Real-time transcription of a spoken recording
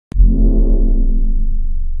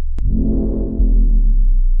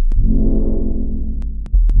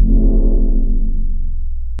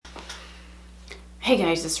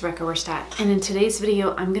guys, it's Rebecca Werstat, and in today's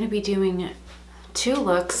video I'm going to be doing 2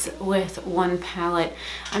 looks with 1 palette.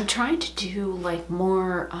 I'm trying to do like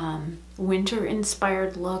more winter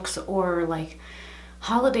inspired looks or like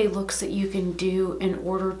holiday looks that you can do in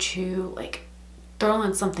order to like throw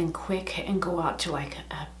on something quick and go out to like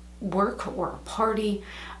a work or a party.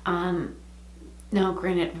 Now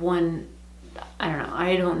granted,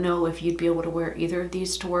 I don't know if you'd be able to wear either of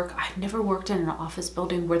these to work. I've never worked in an office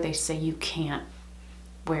building where they say you can't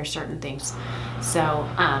wear certain things. So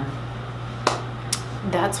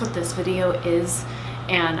that's what this video is,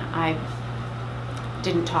 and I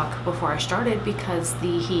didn't talk before I started because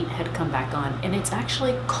the heat had come back on, and it's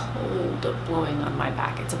actually cold blowing on my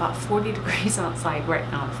back. It's about 40 degrees outside right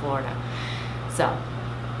now in Florida. So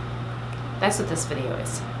that's what this video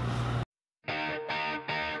is.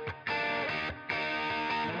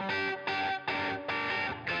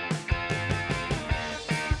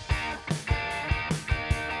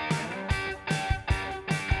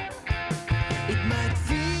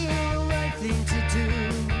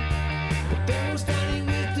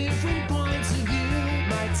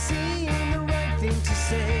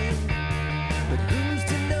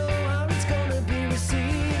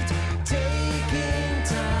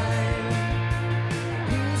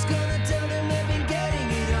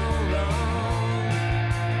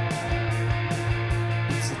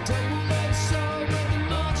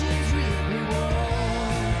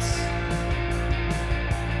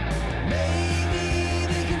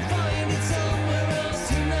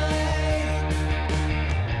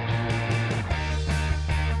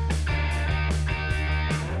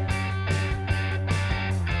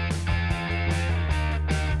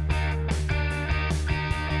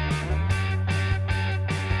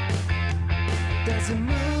 There's a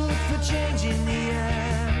mood for change in the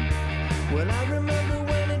air. Well, I remember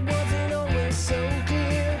when it wasn't always so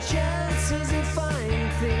clear. Chance is a fine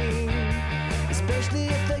thing, especially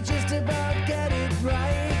if they just about get it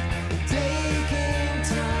right. Taking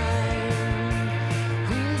time.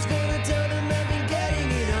 Who's gonna tell them they've been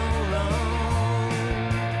getting it all wrong?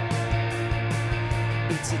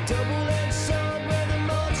 It's a double-edged sword where the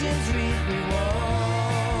margins reap rewards.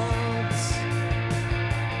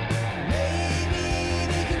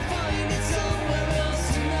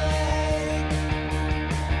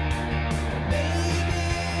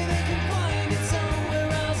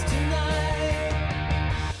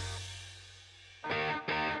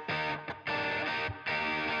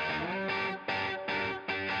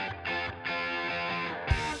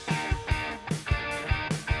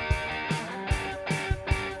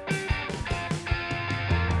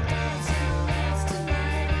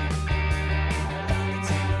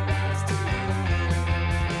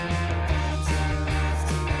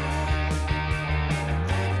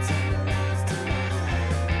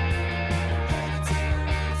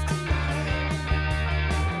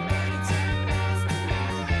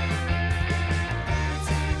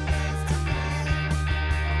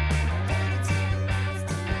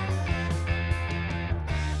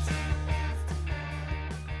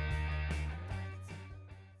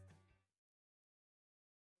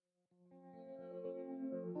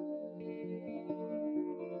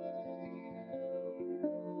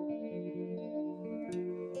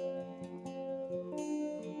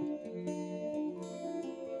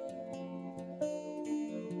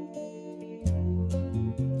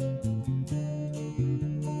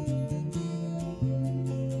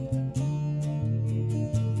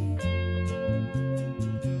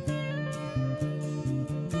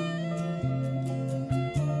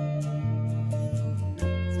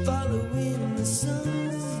 Following the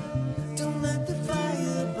sun, don't let the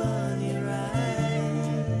fire burn your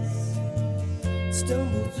eyes.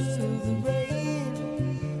 Stumble through the rain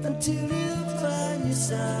until you find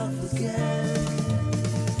yourself again.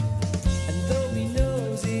 And though he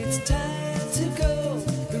knows it's time to go,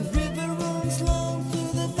 the river runs long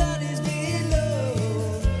through the valleys below.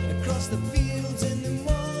 Across the fields in the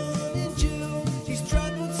morning dew, he's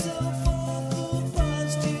traveled so far for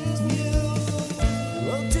pastures new.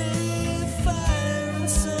 Fire and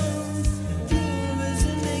sun, blue as a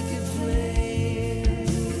naked flame.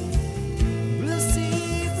 Blue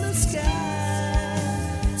sea, blue sky,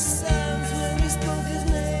 sounds when we spoke his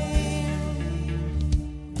name.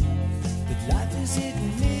 But life is hit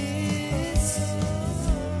and miss,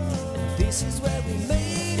 and this is where we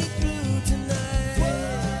made it through tonight.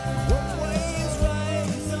 One way is right,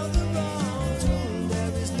 another wrong.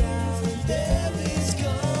 There is now and there is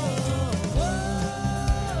gone.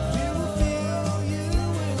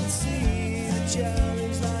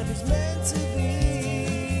 Challenge life is meant to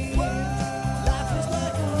be. Life is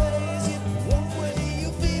like a race. One way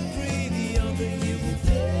you'll be free, the other you will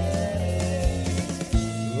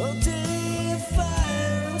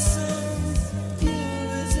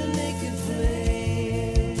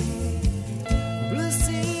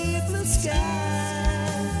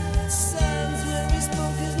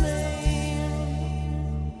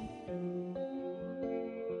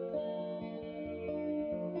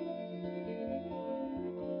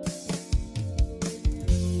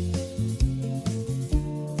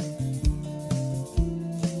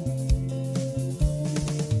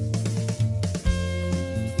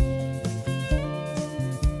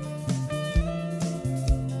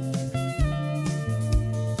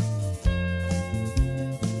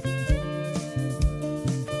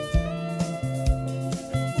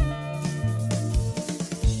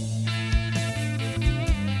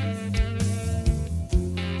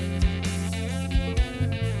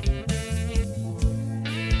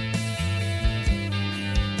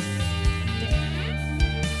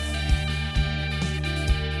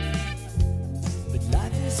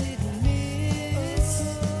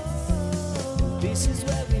places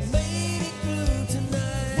where we made it through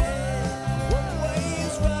tonight. One way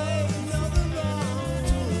is right, another wrong.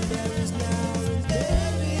 There is now and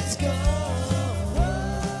there is gone.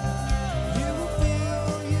 You will feel,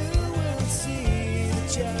 you will see the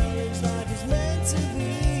challenge life is meant to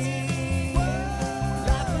be.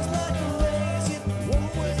 Life is like a race, yet one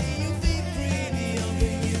way you be free, the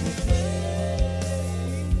other you play.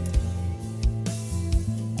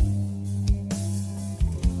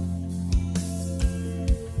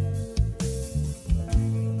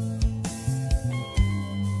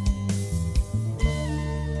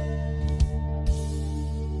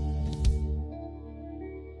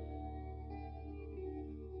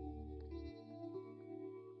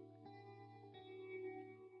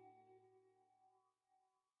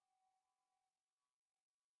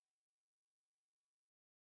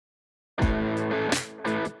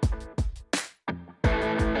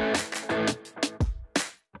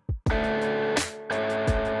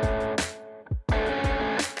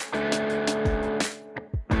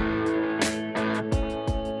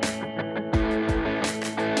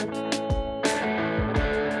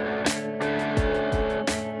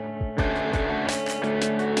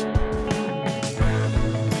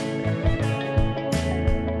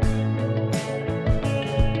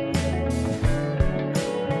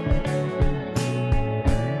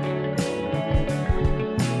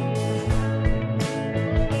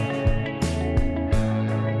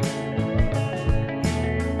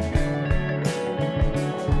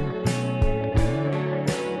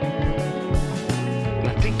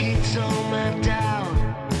 I think it's all mapped out.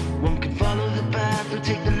 One can follow the path or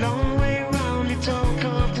take the long way around. It's all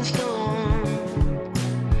carved in stone.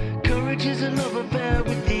 Courage is a love affair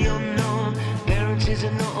with the unknown. Parents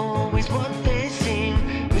isn't not always what they seem.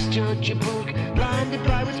 Misjudge your book, blinded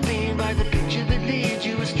by what's been, by the picture that leads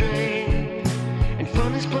you astray. And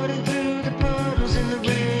fun is putting through the puddles in the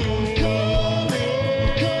rain.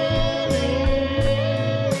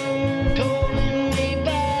 Calling me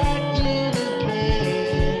back to the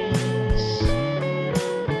place.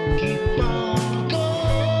 Keep on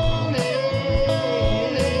calling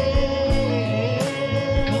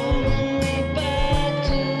me back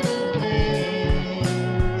to the place.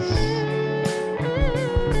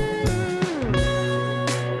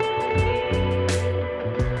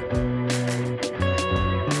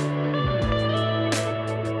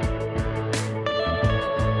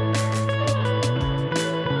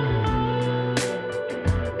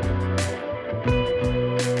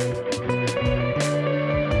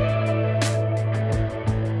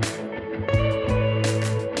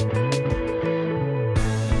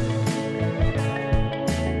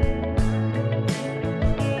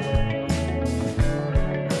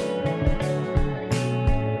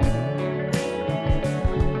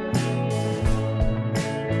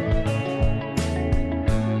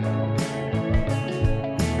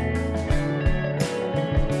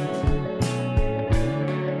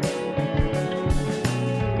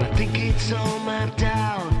 I think it's all mapped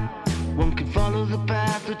out. One can follow the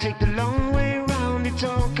path or take the long way around. It's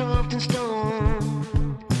all carved in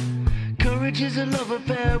stone. Courage is a love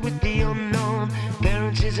affair with the unknown.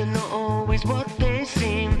 Parents isn't not always what they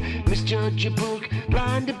seem. Misjudge your book,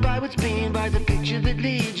 blinded by what's been, by the picture that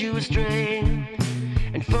leads you astray.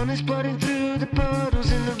 And fun is putting through the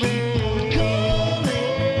puddles in the rain.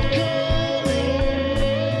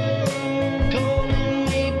 Calling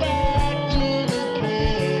me back to the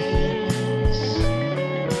place.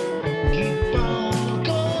 Keep on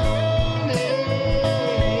calling me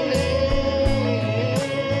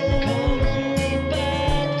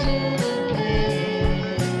back to the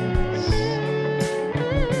place.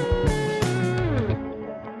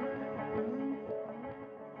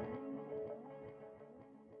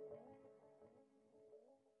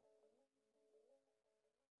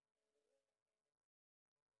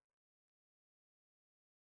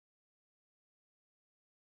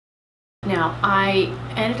 Now, I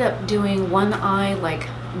ended up doing one eye, like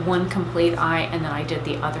one complete eye, and then I did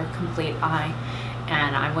the other complete eye.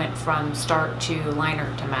 And I went from start to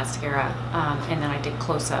liner to mascara, and then I did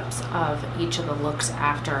close-ups of each of the looks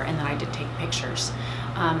after, and then I did take pictures.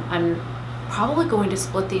 I'm probably going to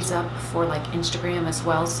split these up for like Instagram as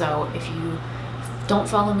well, so if you don't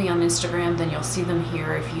follow me on Instagram, then you'll see them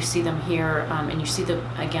here. If you see them here and you see them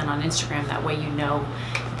again on Instagram, that way you know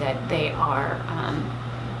that they are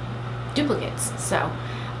duplicates. So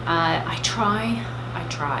I try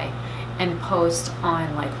and post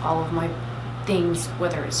on like all of my things,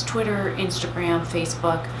 whether it's Twitter, Instagram,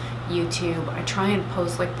 Facebook, YouTube. I try and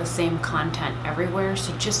post like the same content everywhere,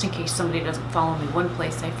 so just in case somebody doesn't follow me one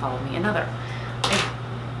place, they follow me another.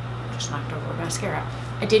 I just knocked over mascara.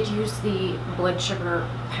 I did use the Blood Sugar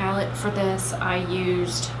palette for this. I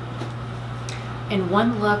used, in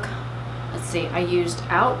one look, let's see, I used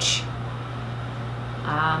Ouch,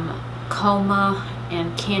 Coma,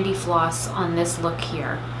 and Candy Floss on this look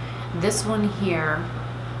here. This one here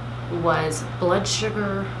was Blood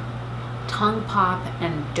Sugar, Tongue Pop,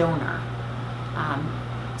 and Donor.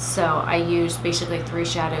 So I used basically 3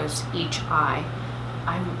 shadows each eye.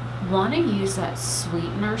 I want to use that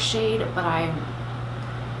Sweetener shade, but I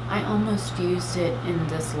almost used it in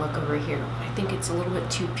this look over here. I think it's a little bit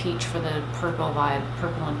too peach for the purple vibe,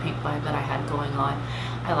 purple and pink vibe that I had going on.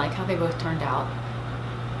 I like how they both turned out.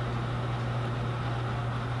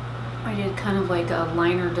 I did kind of like a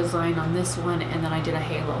liner design on this one, and then I did a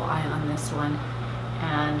halo eye on this one.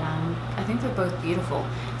 And I think they're both beautiful.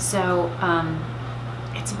 So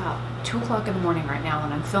it's about 2 o'clock in the morning right now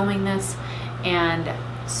when I'm filming this. And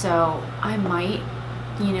so I might,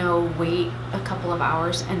 you know, wait a couple of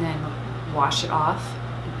hours and then wash it off,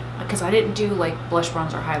 because I didn't do like blush,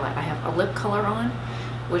 bronzer, highlight. I have a lip color on,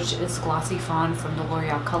 which is Glossy Fawn from the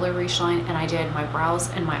L'Oreal Color Reshine, and I did my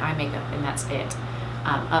brows and my eye makeup, and that's it.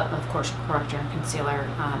 Of course, corrector and concealer.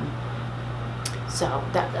 So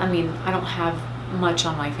that, I mean, I don't have much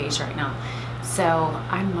on my face right now, so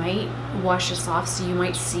I might wash this off. So you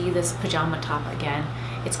might see this pajama top again.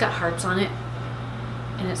 It's got hearts on it,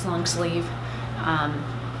 and it's long sleeve.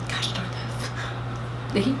 Gosh darn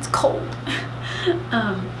it, the heat's cold.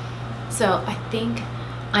 So I think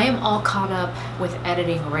I am all caught up with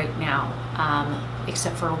editing right now,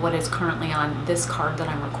 except for what is currently on this card that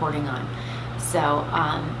I'm recording on. So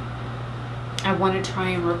I want to try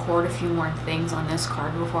and record a few more things on this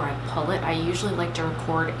card before I pull it. I usually like to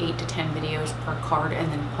record 8 to 10 videos per card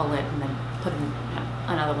and then pull it and then put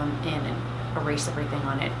another one in and erase everything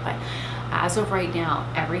on it. But as of right now,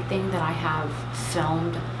 everything that I have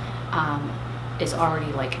filmed is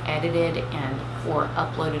already like edited and or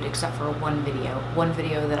uploaded, except for one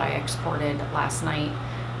video that I exported last night.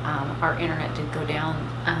 Our internet did go down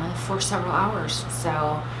for several hours,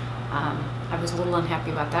 so I was a little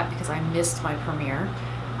unhappy about that because I missed my premiere.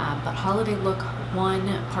 But Holiday Look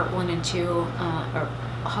 1, Part 1 and 2, or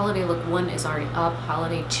Holiday Look 1 is already up,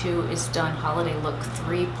 Holiday 2 is done, Holiday Look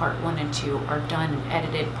 3, Part 1 and 2 are done and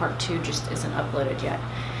edited, Part 2 just isn't uploaded yet.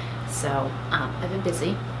 So I've been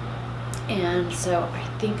busy, and so I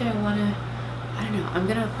think I want to, I don't know, I'm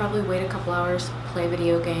going to probably wait a couple hours, play a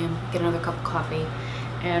video game, get another cup of coffee,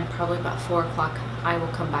 and probably about 4 o'clock I will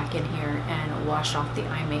come back in here and wash off the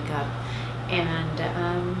eye makeup. And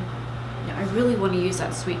I really want to use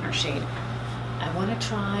that Sweetener shade. I want to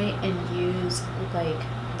try and use like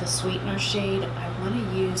the Sweetener shade. I want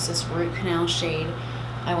to use this Root Canal shade.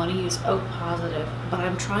 I want to use Oak Positive, but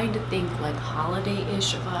I'm trying to think like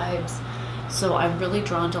holiday-ish vibes. So I'm really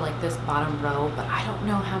drawn to like this bottom row, but I don't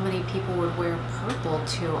know how many people would wear purple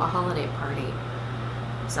to a holiday party.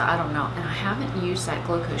 So I don't know. And I haven't used that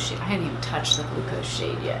glucose shade. I haven't even touched the glucose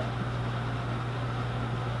shade yet.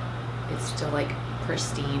 It's still like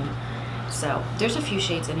pristine. So there's a few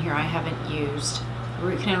shades in here I haven't used.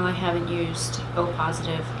 Root Canal I haven't used. O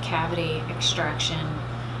Positive, Cavity, Extraction,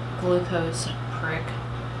 Glucose, Prick,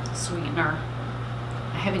 Sweetener.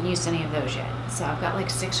 I haven't used any of those yet. So I've got like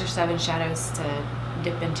 6 or 7 shadows to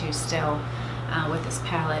dip into still with this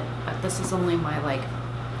palette. But this is only my like,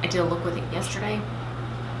 I did a look with it yesterday.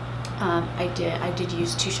 I did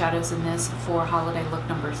use 2 shadows in this for Holiday Look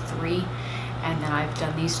number 3. And then I've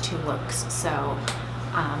done these 2 looks. So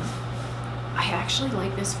I actually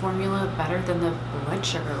like this formula better than the Blood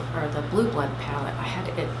Sugar or the Blue Blood palette. I had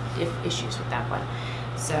issues with that one.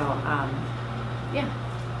 So yeah,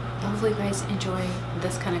 hopefully you guys enjoy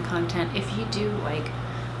this kind of content. If you do like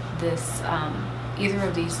this, either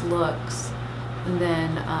of these looks,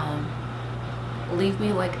 then leave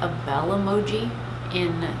me like a bell emoji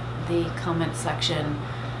in the comment section,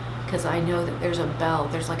 because I know that there's a bell,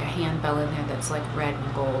 there's like a hand bell in there that's like red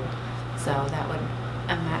and gold, so that would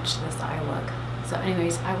match this eye look. So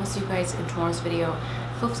anyways, I will see you guys in tomorrow's video.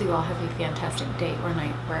 Hopefully you all have a fantastic day or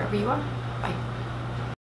night wherever you are. Bye.